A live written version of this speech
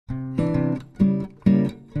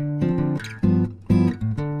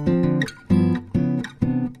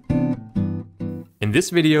In this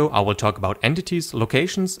video, I will talk about entities,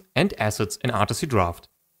 locations, and assets in Articy Draft.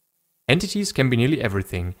 Entities can be nearly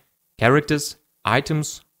everything: characters,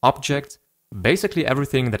 items, objects, basically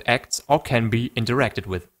everything that acts or can be interacted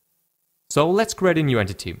with. So let's create a new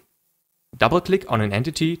entity. Double-click on an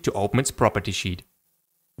entity to open its property sheet.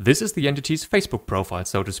 This is the entity's Facebook profile,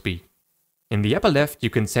 so to speak. In the upper left, you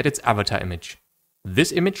can set its avatar image.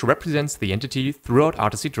 This image represents the entity throughout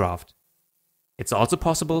Articy Draft. It's also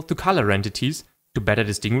possible to color entities to better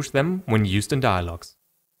distinguish them when used in dialogues.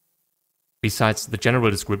 Besides the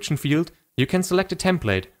general description field, you can select a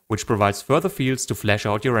template which provides further fields to flesh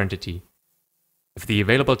out your entity. If the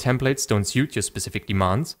available templates don't suit your specific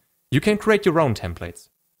demands, you can create your own templates.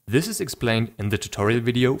 This is explained in the tutorial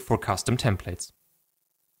video for custom templates.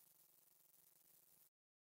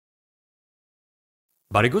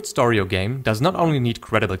 But a good story or game does not only need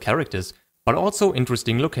credible characters, but also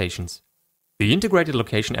interesting locations. The integrated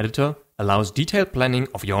location editor allows detailed planning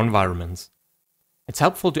of your environments. It's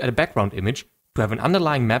helpful to add a background image to have an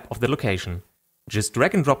underlying map of the location. Just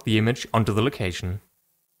drag and drop the image onto the location.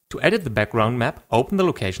 To edit the background map, open the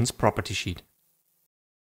location's property sheet.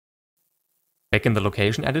 Back in the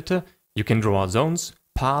location editor, you can draw zones,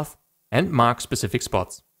 paths, and mark specific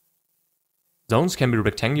spots. Zones can be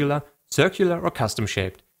rectangular, circular, or custom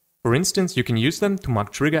shaped. For instance, you can use them to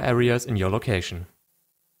mark trigger areas in your location.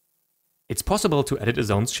 It's possible to edit a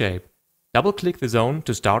zone's shape. Double-click the zone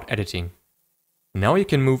to start editing. Now you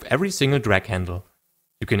can move every single drag handle.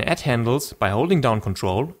 You can add handles by holding down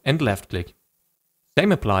Ctrl and left-click.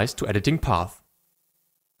 Same applies to editing paths.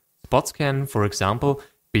 Spots can, for example,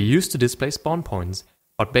 be used to display spawn points,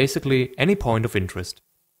 but basically any point of interest.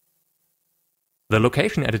 The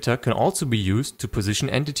location editor can also be used to position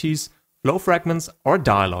entities, flow fragments, or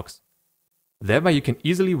dialogues. Thereby you can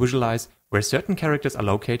easily visualize where certain characters are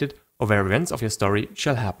located or where events of your story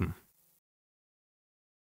shall happen.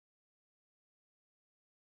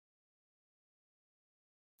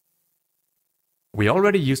 We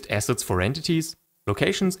already used assets for entities,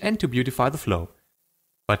 locations, and to beautify the flow.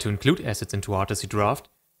 But to include assets into Articy Draft,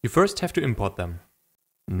 you first have to import them.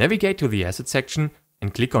 Navigate to the Assets section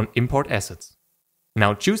and click on Import Assets.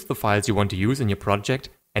 Now choose the files you want to use in your project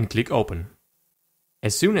and click Open.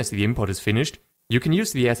 As soon as the import is finished, you can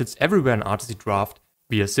use the assets everywhere in Articy Draft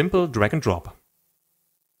via simple drag and drop.